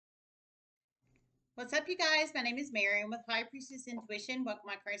What's up, you guys? My name is Mary. I'm with High Priestess Intuition. Welcome,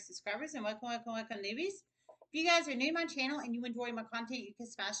 my current subscribers, and welcome, newbies. If you guys are new to my channel and you enjoy my content, you can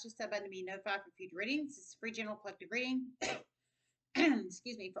smash the sub button to be notified for future readings. This is free general collective reading.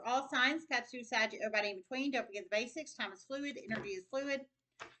 Excuse me. For all signs, Cap, Suicide, everybody in between. Don't forget the basics. Time is fluid. Energy is fluid.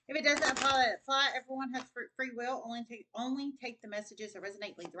 If it doesn't apply, let it fly. Everyone has free will. Only take the messages that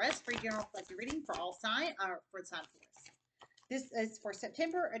resonate. Leave the rest. Free general collective reading for all sign or for the sign for us. This is for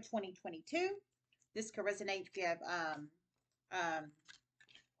September of 2022. This could resonate if you have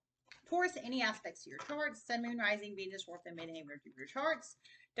Taurus, any aspects to your charts, Sun, Moon, Rising, Venus, North, and Midheaven of your charts.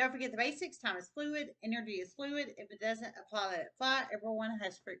 Don't forget the basics. Time is fluid. Energy is fluid. If it doesn't apply, let it fly. Everyone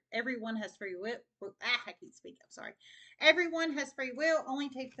has free will. I keep speaking. I'm sorry. Everyone has free will. Only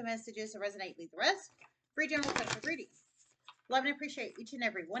take the messages that resonate. Leave the rest. Free general collective reading. Love and appreciate each and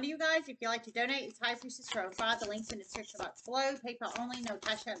every one of you guys. If you'd like to donate, it's High Priestess Tarot 5. The link's in the description box below. PayPal only. No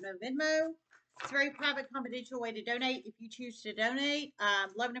Cash App, no Venmo. It's a very private, confidential way to donate if you choose to donate.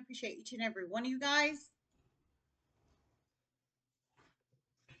 Love and appreciate each and every one of you guys.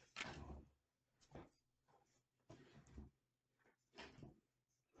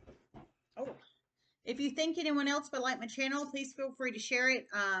 Oh, if you think anyone else would like my channel, please feel free to share it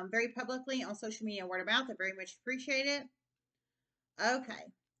very publicly on social media, word of mouth. I very much appreciate it. Okay.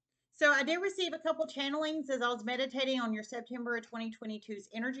 So I did receive a couple channelings as I was meditating on your September 2022's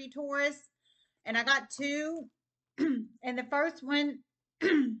energy, Taurus. And I got two. And the first one,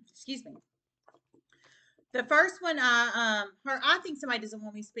 excuse me. The first one, I think somebody doesn't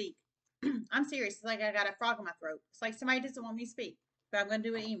want me to speak. I'm serious. It's like I got a frog in my throat. It's like somebody doesn't want me to speak, but I'm going to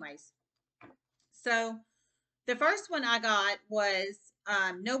do it anyways. So the first one I got was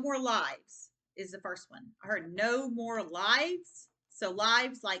No More Lives is the first one. I heard No More Lives. So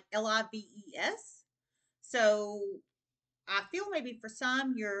lives like Lives. So I feel maybe for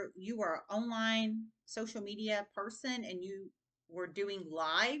some you are an online social media person and you were doing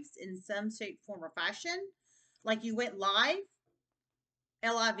lives in some shape, form, or fashion. Like you went live,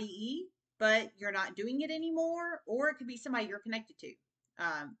 Live, but you're not doing it anymore. Or it could be somebody you're connected to.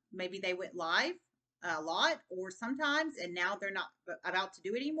 Maybe they went live a lot or sometimes, and now they're not about to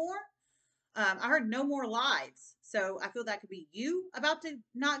do it anymore. I heard no more lives. So I feel that could be you about to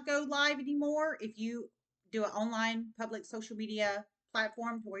not go live anymore if you do an online public social media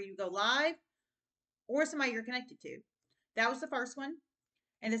platform to where you go live, or somebody you're connected to. That was the first one.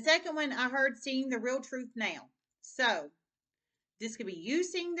 And the second one, I heard seeing the real truth now. So this could be you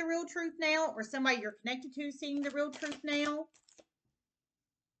seeing the real truth now, or somebody you're connected to seeing the real truth now.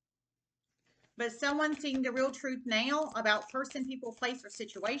 But someone seeing the real truth now about person, people, place, or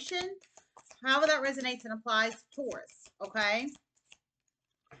situation. However that resonates and applies to Taurus. Okay.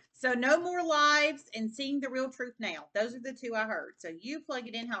 So no more lives and seeing the real truth now. Those are the two I heard. So you plug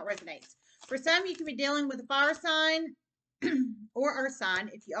it in how it resonates. For some, you could be dealing with a fire sign or earth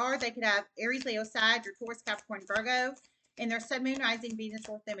sign. If you are, they could have Aries, Leo, Sag, or Taurus, Capricorn, Virgo in their Sun, Moon, Rising, Venus,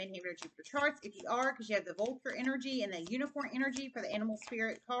 North, and Midheaven, Jupiter charts. If you are, because you have the Vulture energy and the Unicorn energy for the Animal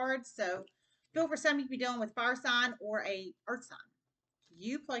Spirit cards. So feel for some, you could be dealing with fire sign or a earth sign.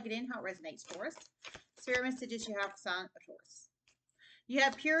 You plug it in how it resonates, Taurus. Spirit messages you have for sign of Taurus. You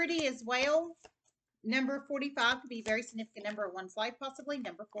have purity as well. Number 45 could be a very significant number of one's life, possibly.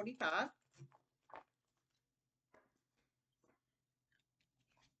 Number 45.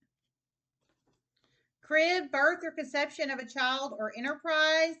 Crib, birth, or conception of a child or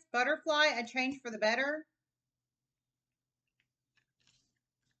enterprise. Butterfly, a change for the better.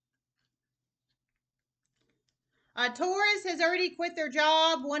 A Taurus has already quit their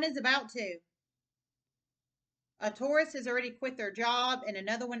job. One is about to. A Taurus has already quit their job, and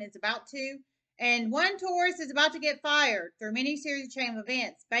another one is about to. And one Taurus is about to get fired through many series of chain of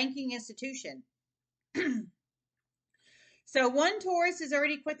events. Banking institution. So one Taurus has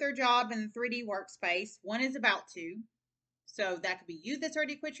already quit their job in the 3D workspace. One is about to. So that could be you that's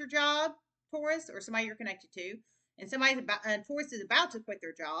already quit your job, Taurus, or somebody you're connected to. And Taurus is about to quit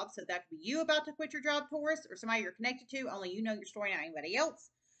their job. So that could be you about to quit your job, Taurus, or somebody you're connected to. Only you know your story, not anybody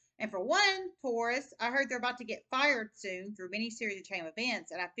else. And for one Taurus, I heard they're about to get fired soon through many series of chain of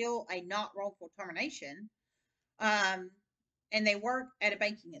events. And I feel a not wrongful termination. And they work at a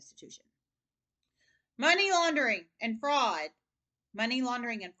banking institution. Money laundering and fraud. Money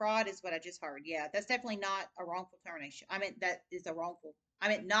laundering and fraud is what I just heard. Yeah, that's definitely not a wrongful termination. I mean, not a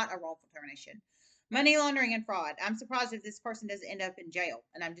wrongful termination. Money laundering and fraud. I'm surprised if this person doesn't end up in jail.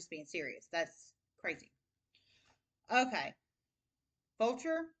 And I'm just being serious. That's crazy. Okay.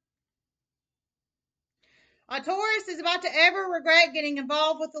 Vulture. A Taurus is about to ever regret getting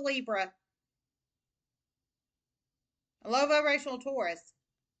involved with the Libra. A low vibrational Taurus.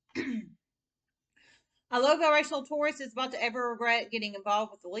 A low vibrational Taurus is about to ever regret getting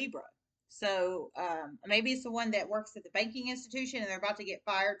involved with the Libra. So maybe it's the one that works at the banking institution and they're about to get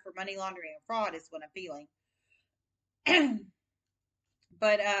fired for money laundering and fraud, is what I'm feeling.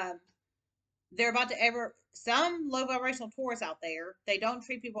 But they're about to ever, some low vibrational Taurus out there, they don't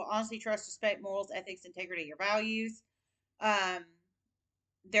treat people honestly, trust, respect, morals, ethics, integrity, or values. Um,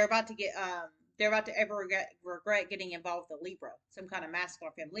 they're about to get they're about to ever regret getting involved with a Libra, some kind of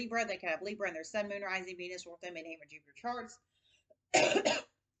masculine fem Libra. They can have Libra in their Sun, Moon, Rising, Venus, or them in Hammer Jupiter charts.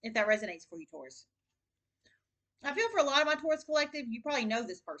 If that resonates for you, Taurus. I feel for a lot of my Taurus collective, you probably know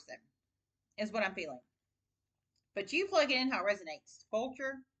this person, is what I'm feeling. But you plug it in how it resonates.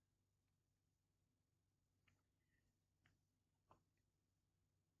 Vulture.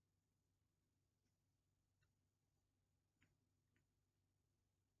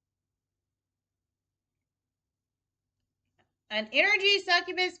 An energy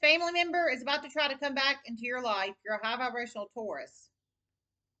succubus family member is about to try to come back into your life. You're a high vibrational Taurus.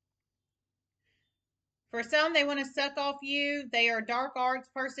 For some, they want to suck off you. They are a dark arts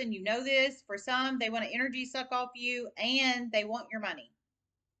person. You know this. For some, they want to energy suck off you and they want your money.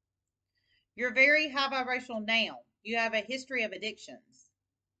 You're very high vibrational now. You have a history of addictions.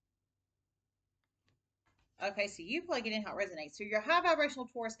 Okay, so you plug it in how it resonates. So you're high vibrational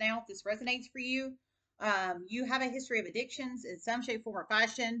Taurus now. If this resonates for you, you have a history of addictions in some shape, form, or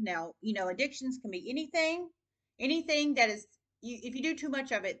fashion. Now, you know, addictions can be anything that is, if you do too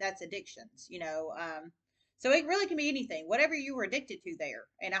much of it, that's addictions, you know. So it really can be anything, whatever you were addicted to there.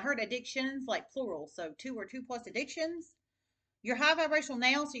 And I heard addictions like plural, so two or two plus addictions. You're high vibrational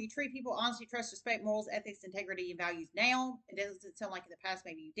now, so you treat people honestly, trust, respect, morals, ethics, integrity, and values now. It doesn't sound like in the past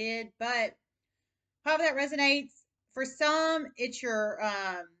maybe you did, but however that resonates, for some, it's your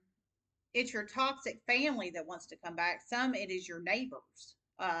toxic family that wants to come back. Some it is your neighbors.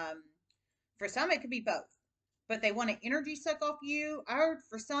 For some it could be both, but they want to energy suck off you. Or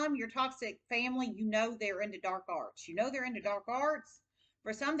for some, your toxic family, you know they're into dark arts. You know they're into dark arts.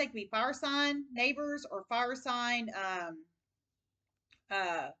 For some, they could be fire sign neighbors or fire sign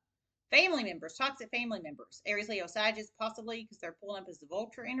uh, family members, toxic family members. Aries, Leo, Sagittarius, possibly because they're pulling up as the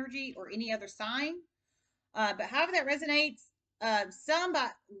vulture energy or any other sign. But however that resonates,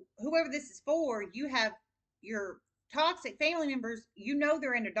 somebody, whoever this is for, you have your toxic family members, you know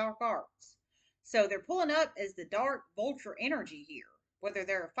they're into dark arts. So they're pulling up as the dark vulture energy here, whether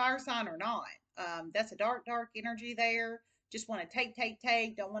they're a fire sign or not. That's a dark, dark energy there. Just want to take,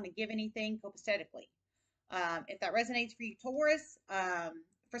 don't want to give anything copacetically. If that resonates for you, Taurus,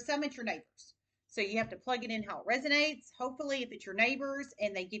 for some, it's your neighbors. So you have to plug it in how it resonates. Hopefully, if it's your neighbors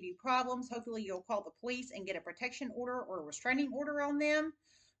and they give you problems, hopefully you'll call the police and get a protection order or a restraining order on them.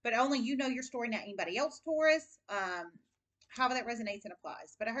 But only you know your story, not anybody else, Taurus. How that resonates and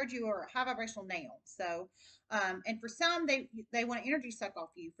applies. But I heard you are high vibrational now. So, and for some, they want to energy suck off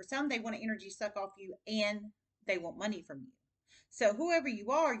you. For some, they want to energy suck off you and they want money from you. So whoever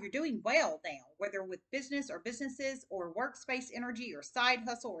you are, you're doing well now, whether with business or businesses or workspace energy or side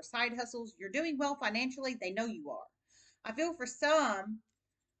hustle or side hustles, you're doing well financially. They know you are. I feel for some,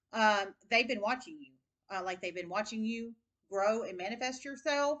 they've been watching you, like they've been watching you grow and manifest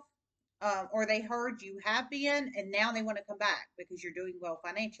yourself, or they heard you have been, and now they want to come back because you're doing well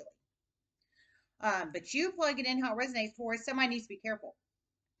financially. But you plug it in how it resonates, Taurus. Somebody needs to be careful.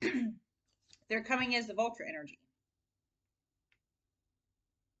 They're coming as the vulture energy.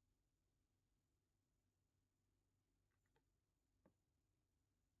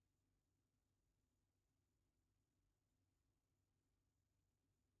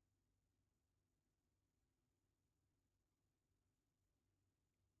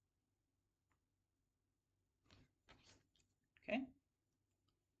 Okay.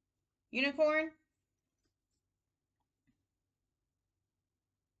 Unicorn.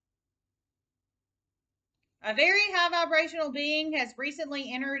 A very high vibrational being has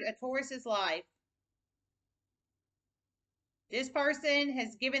recently entered a Taurus's life. This person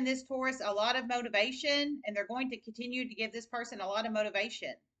has given this Taurus a lot of motivation, and they're going to continue to give this person a lot of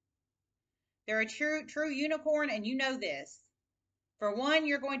motivation. They're a true unicorn, and you know this. For one,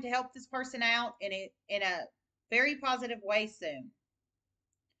 you're going to help this person out in a very positive way soon.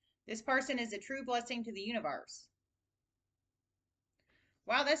 This person is a true blessing to the universe.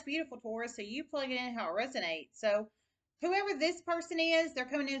 Wow, that's beautiful, Taurus. So you plug it in how it resonates. So whoever this person is, they're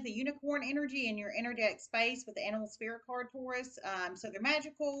coming in with the unicorn energy in your energetic space with the animal spirit card, Taurus. So they're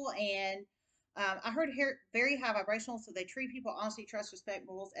magical and I heard here very high vibrational. So they treat people honesty, trust, respect,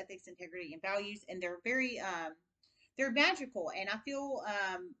 morals, ethics, integrity, and values, and they're magical. And I feel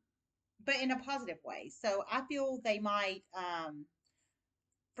but in a positive way. So I feel they might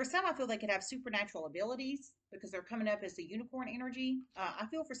For some, I feel they could have supernatural abilities because they're coming up as the unicorn energy. I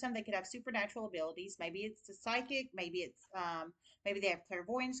feel for some they could have supernatural abilities. Maybe it's a psychic. Maybe they have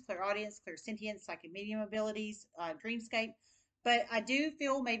clairvoyance, clairaudience, clairsentience, psychic medium abilities, dreamscape. But I do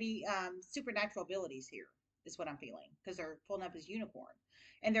feel maybe supernatural abilities here is what I'm feeling because they're pulling up as unicorn.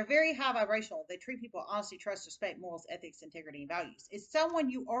 And they're very high vibrational. They treat people with honesty, trust, respect, morals, ethics, integrity, and values. It's someone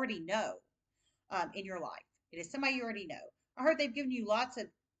you already know in your life. It is somebody you already know. I heard they've given you lots of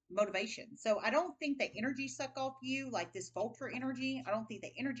motivation. So I don't think the energy suck off you like this vulture energy. I don't think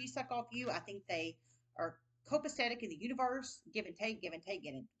the energy suck off you. I think they are copacetic in the universe, give and take, give and take,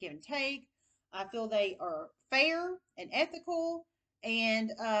 give and take. I feel they are fair and ethical,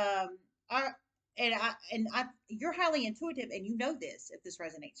 and I you're highly intuitive, and you know this if this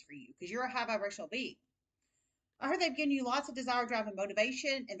resonates for you because you're a high vibrational being. I heard they've given you lots of desire, drive, and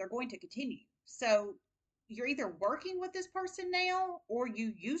motivation, and they're going to continue. So you're either working with this person now or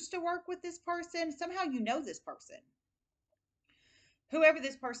you used to work with this person. Somehow you know this person, whoever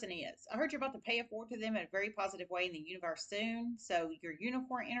this person is. I heard you're about to pay it forward to them in a very positive way in the universe soon. So your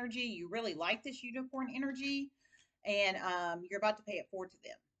unicorn energy, you really like this unicorn energy, and you're about to pay it forward to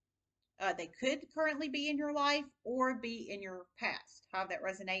them. They could currently be in your life or be in your past. How that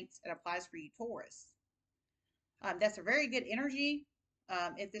resonates and applies for you, Taurus. That's a very good energy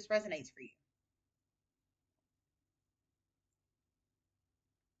if this resonates for you.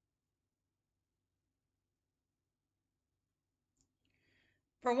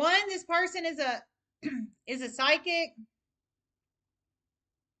 For one, this person is a is a psychic,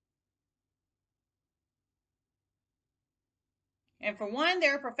 and for one,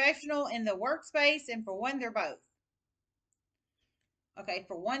 they're a professional in the workspace, and for one, they're both. Okay,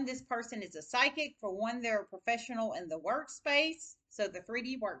 for one, this person is a psychic. For one, they're a professional in the workspace, so the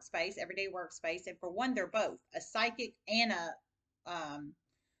 3D workspace, everyday workspace, and for one, they're both a psychic and a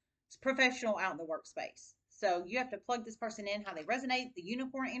professional out in the workspace. So you have to plug this person in, how they resonate. The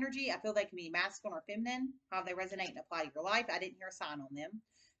unicorn energy, I feel they can be masculine or feminine, how they resonate and apply to your life. I didn't hear a sign on them.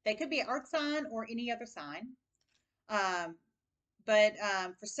 They could be an earth sign or any other sign. But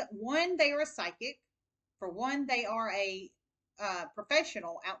for one, they are a psychic. For one, they are a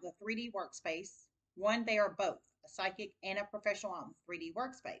professional out in the 3D workspace. One, they are both a psychic and a professional out in the 3D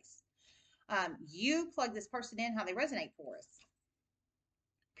workspace. You plug this person in, how they resonate for us.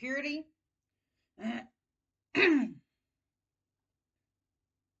 Purity.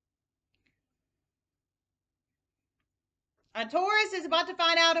 A Taurus is about to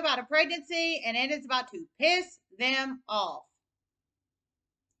find out about a pregnancy and it is about to piss them off.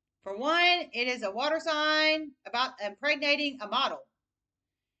 For one, it is a water sign about impregnating a model.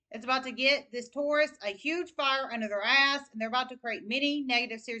 It's about to get this Taurus a huge fire under their ass, and they're about to create many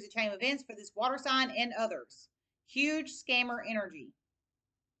negative series of chain events for this water sign and others. Huge scammer energy.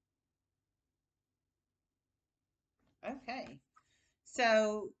 Okay.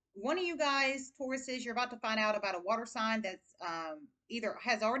 So one of you guys, Tauruses, you're about to find out about a water sign that's either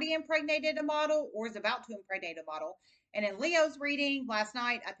has already impregnated a model or is about to impregnate a model. And in Leo's reading last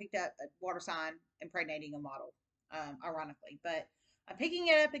night, I picked up a water sign impregnating a model, ironically. But I'm picking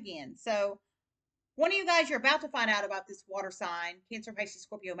it up again. So one of you guys, you're about to find out about this water sign, Cancer, Pisces,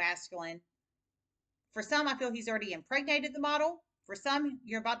 Scorpio, masculine. For some, I feel he's already impregnated the model. For some,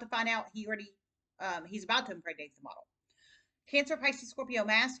 you're about to find out he's about to impregnate the model. Cancer, Pisces, Scorpio,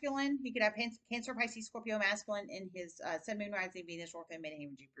 masculine. He could have Cancer, Pisces, Scorpio, masculine in his Sun, Moon, Rising, Venus, or Feminine,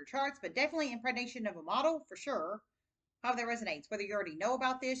 and Jupiter charts, but definitely impregnation of a model for sure. How that resonates, whether you already know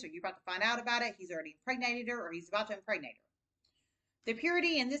about this or you're about to find out about it, he's already impregnated her or he's about to impregnate her. The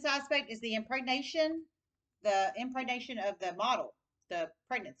purity in this aspect is the impregnation of the model, the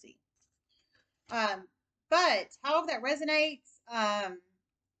pregnancy. But however that resonates,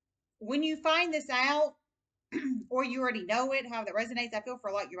 when you find this out, or you already know it, how that resonates, I feel for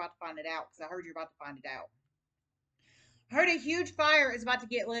a lot you're about to find it out because I heard you're about to find it out. I heard a huge fire is about to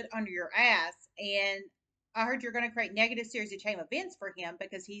get lit under your ass, and I heard you're going to create negative series of chain events for him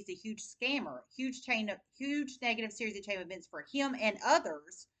because he's a huge scammer, huge negative series of chain events for him and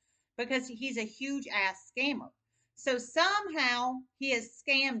others because he's a huge ass scammer. So somehow he has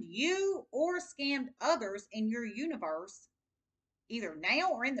scammed you or scammed others in your universe, either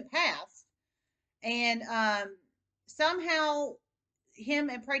now or in the past. And somehow him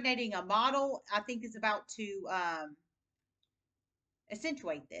impregnating a model, I think, is about to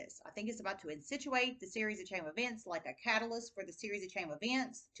accentuate this. I think it's about to accentuate the series of chain events like a catalyst for the series of chain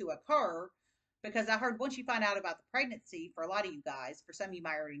events to occur. Because I heard once you find out about the pregnancy, for a lot of you guys, for some of you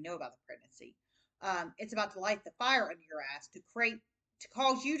might already know about the pregnancy, it's about to light the fire under your ass to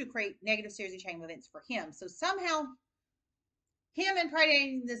cause you to create negative series of chain events for him. So somehow him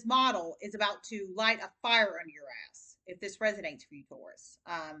impregnating this model is about to light a fire under your ass. If this resonates for you, Taurus,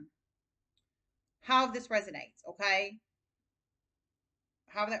 how this resonates, okay?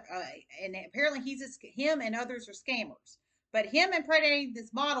 How that, and apparently him and others are scammers. But him impregnating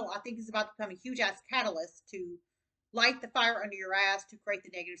this model, I think, is about to become a huge ass catalyst to light the fire under your ass to create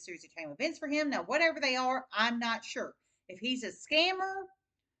the negative series of chain events for him. Now, whatever they are, I'm not sure. If he's a scammer,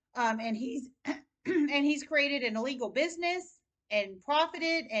 and he's and he's created an illegal business and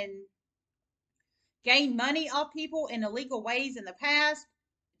profited and gained money off people in illegal ways in the past.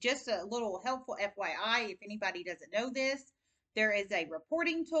 Just a little helpful FYI, if anybody doesn't know this, there is a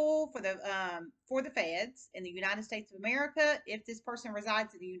reporting tool for the feds in the United States of America. If this person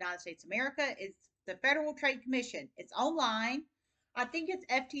resides in the United States of America, it's the Federal Trade Commission. It's online. I think it's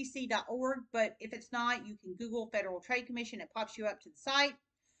ftc.org, but if it's not, you can Google Federal Trade Commission. It pops you up to the site.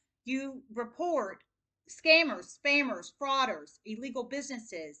 You report scammers, spammers, frauders, illegal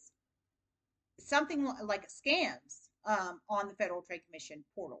businesses, something like scams on the Federal Trade Commission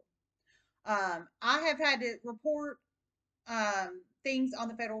portal. I have had to report things on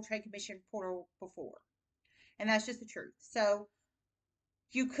the Federal Trade Commission portal before, and that's just the truth. So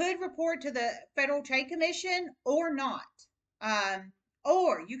you could report to the Federal Trade Commission or not,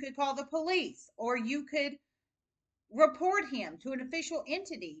 or you could call the police, or you could report him to an official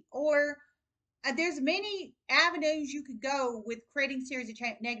entity, or there's many avenues you could go with creating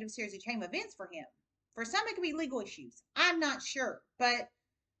negative series of chain events for him. For some, it could be legal issues. I'm not sure, but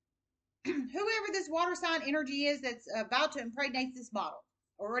whoever this water sign energy is that's about to impregnate this model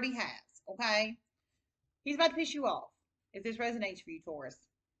already has. Okay, he's about to piss you off. If this resonates for you, Taurus.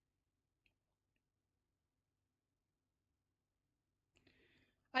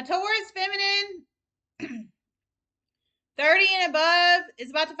 A Taurus feminine 30 and above is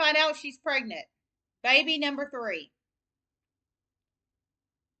about to find out she's pregnant. Baby number 3.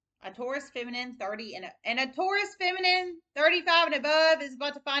 A Taurus feminine 30 and a Taurus feminine 35 and above is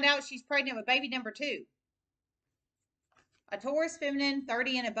about to find out she's pregnant with baby number 2. A Taurus feminine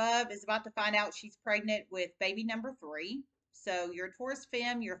 30 and above is about to find out she's pregnant with baby number 3. So you're a Taurus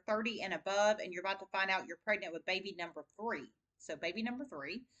fem, you're 30 and above, and you're about to find out you're pregnant with baby number 3. So baby number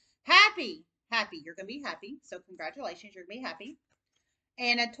 3. Happy. You're going to be happy. So congratulations, you're going to be happy.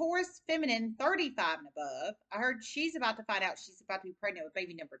 And a Taurus feminine 35 and above, I heard she's about to find out she's about to be pregnant with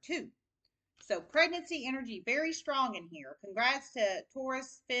baby number 2. So pregnancy energy very strong in here. Congrats to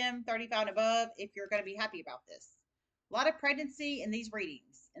Taurus fem 35 and above if you're going to be happy about this. A lot of pregnancy in these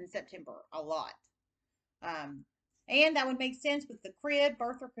readings in September. A lot. And that would make sense with the crib,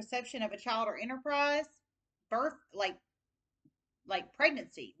 birth or conception of a child or enterprise. Birth, like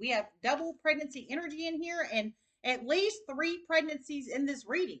pregnancy. We have double pregnancy energy in here and at least 3 pregnancies in this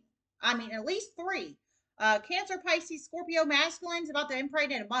reading. I mean, at least 3. Cancer, Pisces, Scorpio masculines about to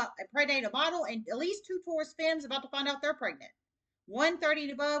impregnate a model, and at least 2 Taurus femmes about to find out they're pregnant. 130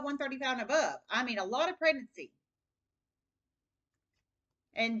 and above, 135 and above. I mean, a lot of pregnancy.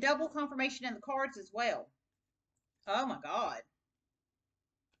 And double confirmation in the cards as well. Oh my God.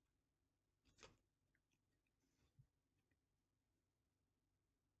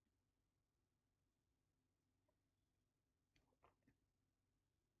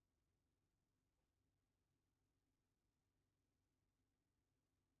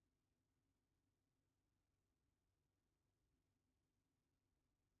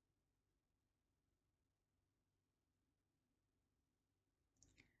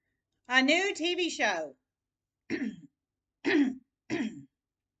 A new TV show.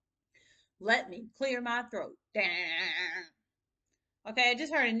 Let me clear my throat. Okay, I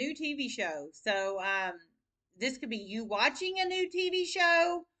just heard a new TV show. So this could be you watching a new TV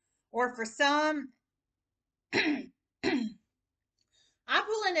show, or for some, I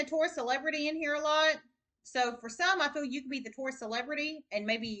pull in a Taurus celebrity in here a lot. So for some, I feel you could be the Taurus celebrity, and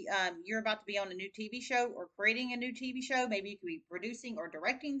maybe you're about to be on a new TV show or creating a new TV show. Maybe you could be producing or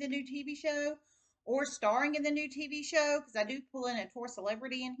directing the new TV show, or starring in the new TV show. Because I do pull in a Taurus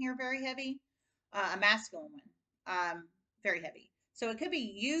celebrity in here very heavy, a masculine one, very heavy. So it could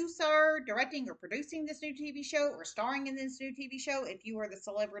be you, sir, directing or producing this new TV show or starring in this new TV show if you are the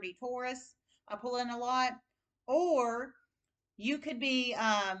celebrity Taurus. I pull in a lot. Or you could be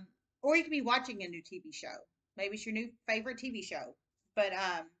watching a new TV show. Maybe it's your new favorite TV show. But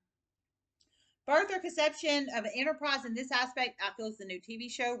birth or conception of an enterprise in this aspect, I feel is the new TV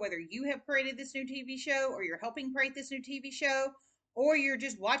show. Whether you have created this new TV show or you're helping create this new TV show or you're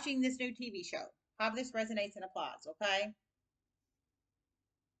just watching this new TV show. How this resonates and applies, okay?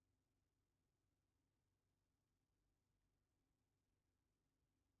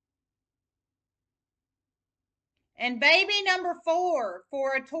 And baby number 4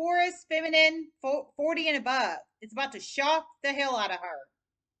 for a Taurus feminine 40 and above. It's about to shock the hell out of her.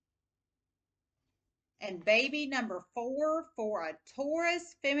 And baby number 4 for a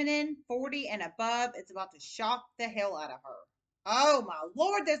Taurus feminine 40 and above. It's about to shock the hell out of her. Oh my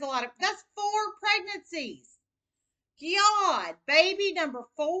Lord, there's a lot of, that's 4 pregnancies. God, baby number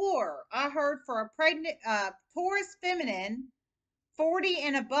 4. I heard for a pregnant Taurus feminine 40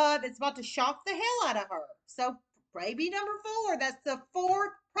 and above, it's about to shock the hell out of her. So baby number 4, that's the 4th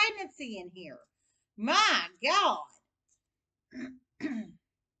pregnancy in here. My God.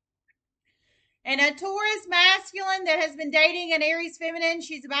 And a Taurus masculine that has been dating an Aries feminine,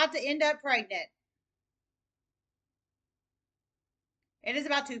 she's about to end up pregnant. It is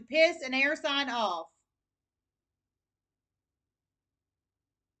about to piss an air sign off.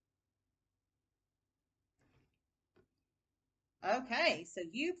 Okay, so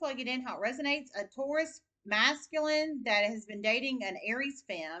you plug it in how it resonates. A Taurus masculine that has been dating an Aries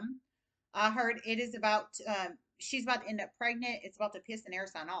femme. I heard it is about, she's about to end up pregnant. It's about to piss an air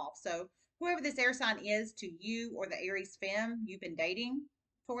sign off. So whoever this air sign is to you or the Aries femme you've been dating,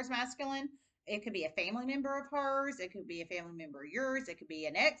 Taurus masculine, it could be a family member of hers. It could be a family member of yours. It could be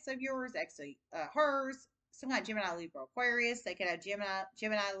an ex of yours, ex of hers. Some kind of Gemini, Libra, Aquarius. They could have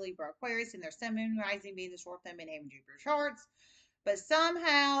Gemini, Libra, Aquarius in their sun, moon, rising, Venus, North Node, and having Jupiter charts. But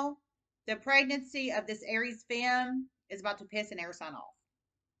somehow the pregnancy of this Aries femme is about to piss an air sign off.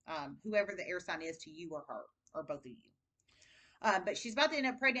 Whoever the air sign is to you or her, or both of you. But she's about to end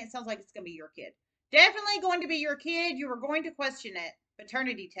up pregnant. It sounds like it's going to be your kid. Definitely going to be your kid. You are going to question it.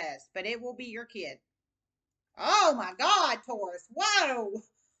 Paternity test, but it will be your kid. Oh my God, Taurus. Whoa.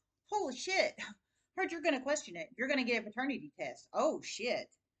 Holy shit. Heard you're going to question it. You're going to get a paternity test. Oh shit.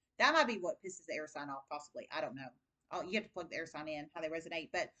 That might be what pisses the air sign off, possibly. I don't know. Oh, you have to plug the air sign in, how they resonate.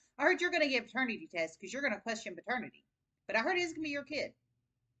 But I heard you're going to get a paternity test because you're going to question paternity. But I heard it is going to be your kid.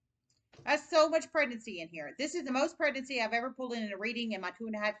 That's so much pregnancy in here. This is the most pregnancy I've ever pulled in a reading in my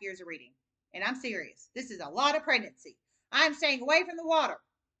 2.5 years of reading. And I'm serious. This is a lot of pregnancy. I'm staying away from the water.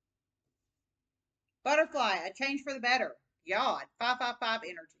 Butterfly, a change for the better. God, 555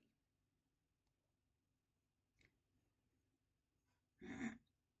 energy.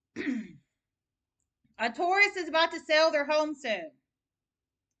 A Taurus is about to sell their home soon.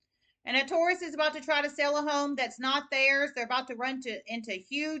 And a Taurus is about to try to sell a home that's not theirs. They're about to run into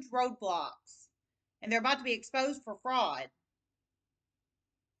huge roadblocks. And they're about to be exposed for fraud.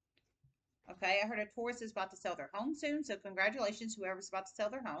 Okay, I heard a Taurus is about to sell their home soon. So congratulations, whoever's about to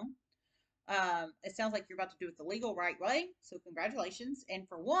sell their home. It sounds like you're about to do it the legal right way. So congratulations. And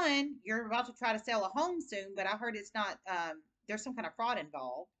for one, you're about to try to sell a home soon, but I heard it's not, there's some kind of fraud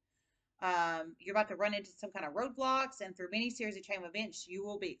involved. You're about to run into some kind of roadblocks, and through many series of chain events, you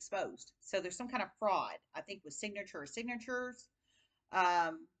will be exposed. So there's some kind of fraud, I think, with signatures,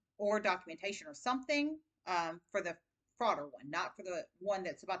 or documentation or something, for the frauder one, not for the one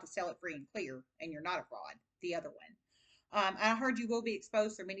that's about to sell it free and clear, and you're not a fraud, the other one. I heard you will be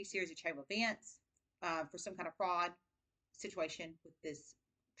exposed through many series of chain events, for some kind of fraud situation with this,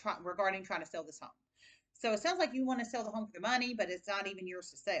 regarding trying to sell this home. So it sounds like you want to sell the home for the money, but it's not even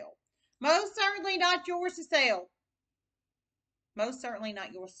yours to sell. Most certainly not yours to sell. Most certainly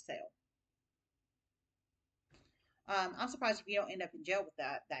not yours to sell. I'm surprised if you don't end up in jail with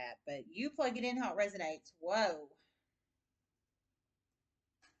that, but you plug it in how it resonates. Whoa.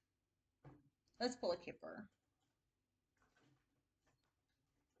 Let's pull a Kipper.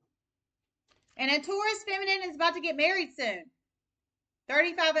 And a Taurus feminine is about to get married soon.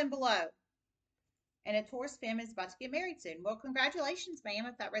 35 and below. And a Taurus femme is about to get married soon. Well, congratulations, ma'am,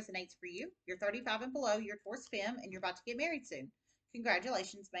 if that resonates for you. You're 35 and below, you're a Taurus femme, and you're about to get married soon.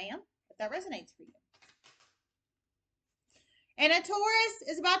 Congratulations, ma'am, if that resonates for you. And a Taurus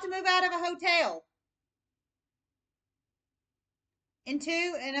is about to move out of a hotel into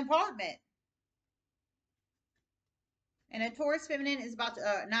an apartment. And a Taurus feminine is about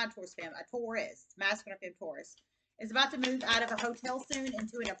to, not a Taurus femme, a Taurus, masculine femme Taurus, is about to move out of a hotel soon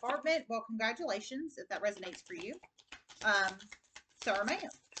into an apartment. Well, congratulations if that resonates for you. Sir, ma'am.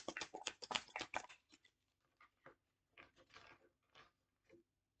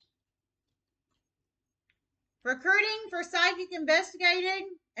 Recruiting for psychic investigative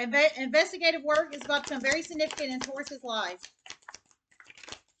work is about to become very significant in Taurus's life.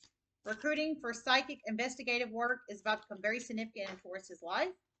 Recruiting for psychic investigative work is about to become very significant in Taurus's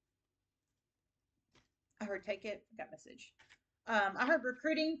life. I heard take it, that message. I heard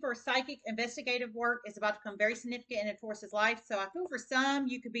recruiting for psychic investigative work is about to become very significant in Taurus's life. So I feel for some,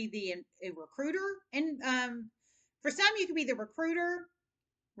 you could be a recruiter, and for some, you could be the recruiter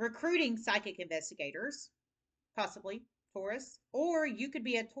recruiting psychic investigators. possibly Taurus, or you could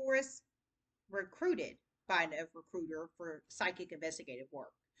be a Taurus recruited by a recruiter for psychic investigative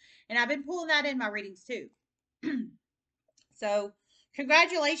work. And I've been pulling that in my readings too. So,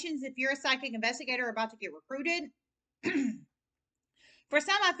 congratulations if you're a psychic investigator about to get recruited. For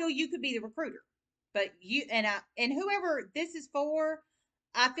some, I feel you could be the recruiter, but and whoever this is for,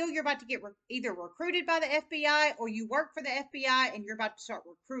 I feel you're about to get either recruited by the FBI or you work for the FBI and you're about to start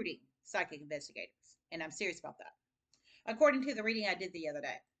recruiting psychic investigators. And I'm serious about that. According to the reading I did the other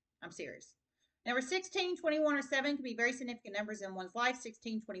day, I'm serious. Number 16, 21, or 7 can be very significant numbers in one's life.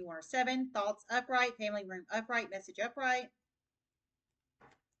 16, 21, or 7. Thoughts upright, family room upright, message upright.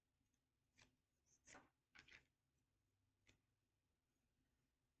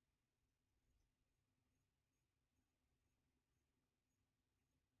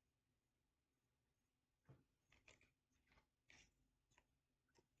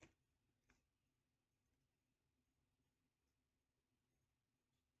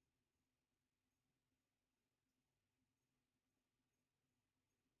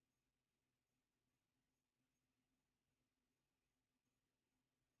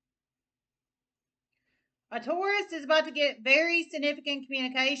 A Taurus is about to get very significant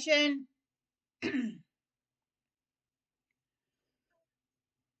communication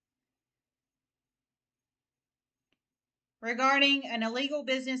regarding an illegal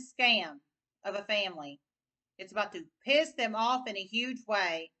business scam of a family. It's about to piss them off in a huge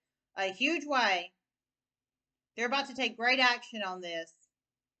way. A huge way. They're about to take great action on this.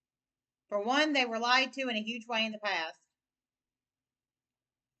 For one, they were lied to in a huge way in the past.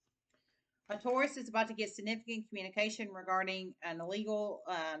 A Taurus is about to get significant communication regarding an illegal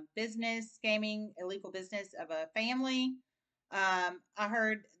business, scamming illegal business of a family. I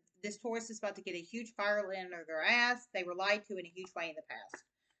heard this Taurus is about to get a huge fire lit under their ass. They were lied to in a huge way in the past.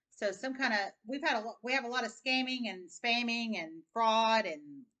 So some kind of we have a lot of scamming and spamming and fraud and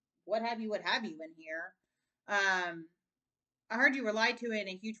what have you in here. I heard you were lied to in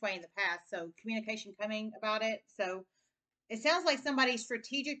a huge way in the past. So communication coming about it. So it sounds like somebody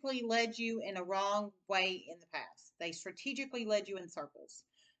strategically led you in a wrong way in the past. They strategically led you in circles.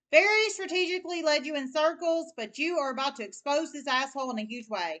 Very strategically led you in circles, but you are about to expose this asshole in a huge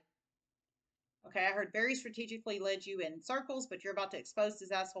way. Okay, I heard very strategically led you in circles, but you're about to expose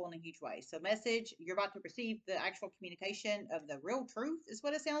this asshole in a huge way. So, message, you're about to receive the actual communication of the real truth, is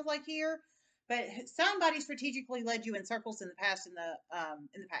what it sounds like here. But somebody strategically led you in circles in the past, in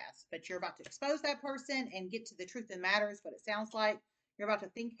the past. But you're about to expose that person and get to the truth that matters. What it sounds like. You're about to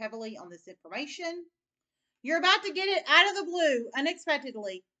think heavily on this information. You're about to get it out of the blue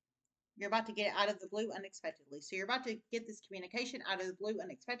unexpectedly. You're about to get it out of the blue unexpectedly. So you're about to get this communication out of the blue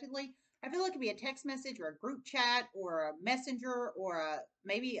unexpectedly. I feel like it could be a text message or a group chat or a messenger or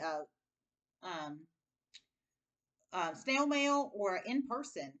maybe a snail mail or in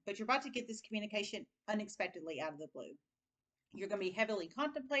person. But you're about to get this communication unexpectedly out of the blue. You're going to be heavily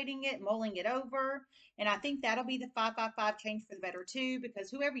contemplating it, mulling it over. And I think that'll be the 555 change for the better too,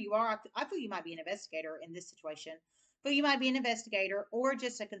 because whoever you are, I feel you might be an investigator in this situation. But you might be an investigator or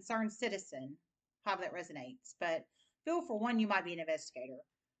just a concerned citizen, however that resonates. But feel for one, you might be an investigator.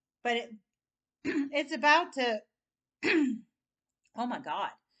 But it's about to, oh my God,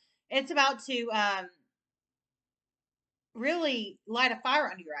 it's about to really light a fire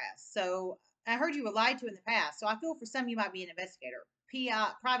under your ass. So I heard you were lied to in the past. So I feel for some you might be an investigator,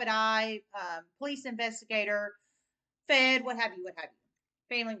 PI, private eye, police investigator, Fed, what have you,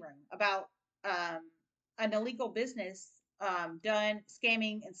 family room about an illegal business done,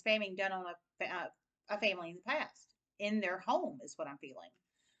 scamming and spamming done on a family in the past in their home is what I'm feeling.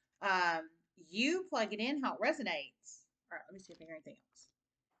 You plug it in how it resonates. All right, let me see if I hear anything else.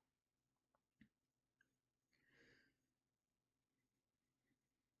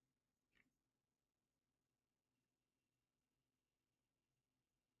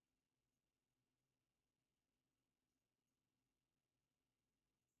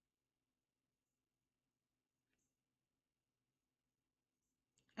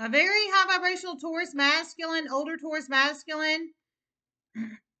 A very high vibrational Taurus masculine, older Taurus masculine,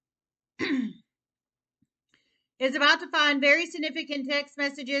 is about to find very significant text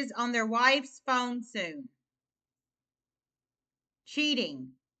messages on their wife's phone soon. Cheating.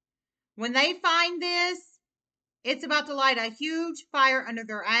 When they find this, it's about to light a huge fire under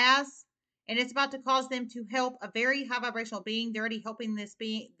their ass, and it's about to cause them to help a very high vibrational being. They're already helping this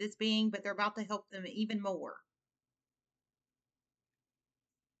being, but they're about to help them even more.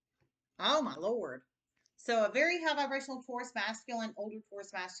 Oh my lord. So a very high vibrational Taurus masculine, older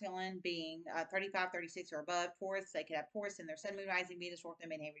Taurus masculine being 35, 36 or above Taurus. They could have Taurus in their sun, moon, rising, Venus, North,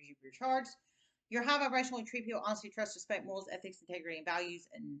 and Jupiter charts. Your high vibrational treat people honesty, trust, respect, morals, ethics, integrity, and values,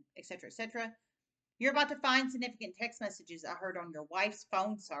 and etc. etc. You're about to find significant text messages I heard on your wife's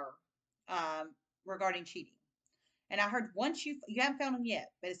phone, sir, regarding cheating. And I heard once you haven't found them yet,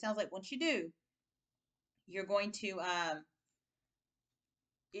 but it sounds like once you do, you're going to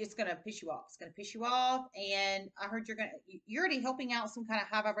it's gonna piss you off. It's gonna piss you off. And I heard you're already helping out some kind of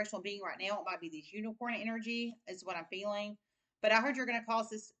high vibrational being right now. It might be these unicorn energy is what I'm feeling. But I heard you're gonna cause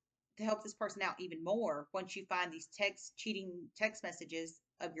this to help this person out even more once you find these cheating text messages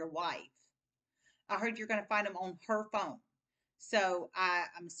of your wife. I heard you're gonna find them on her phone. So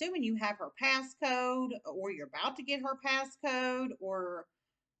I'm assuming you have her passcode, or you're about to get her passcode, or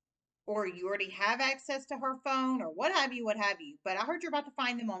you already have access to her phone, or what have you, But I heard you're about to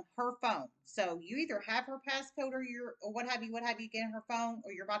find them on her phone. So you either have her passcode, or what have you, get her phone,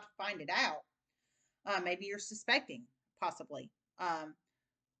 or you're about to find it out. Maybe you're suspecting, possibly.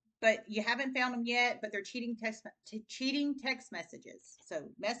 But you haven't found them yet. But they're cheating text messages. So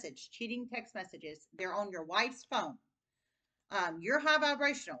cheating text messages. They're on your wife's phone. You're high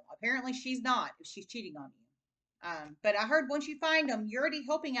vibrational. Apparently, she's not. If she's cheating on you. But I heard once you find them, you're already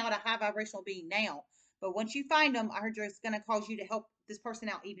helping out a high vibrational being now. But once you find them, I heard it's going to cause you to help this person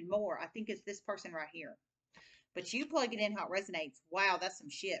out even more. I think it's this person right here. But you plug it in how it resonates. Wow, that's some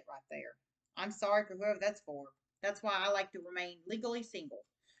shit right there. I'm sorry for whoever that's for. That's why I like to remain legally single.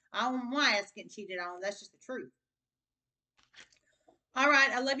 I don't want my ass getting cheated on. That's just the truth. All right.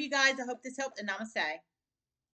 I love you guys. I hope this helped. And namaste.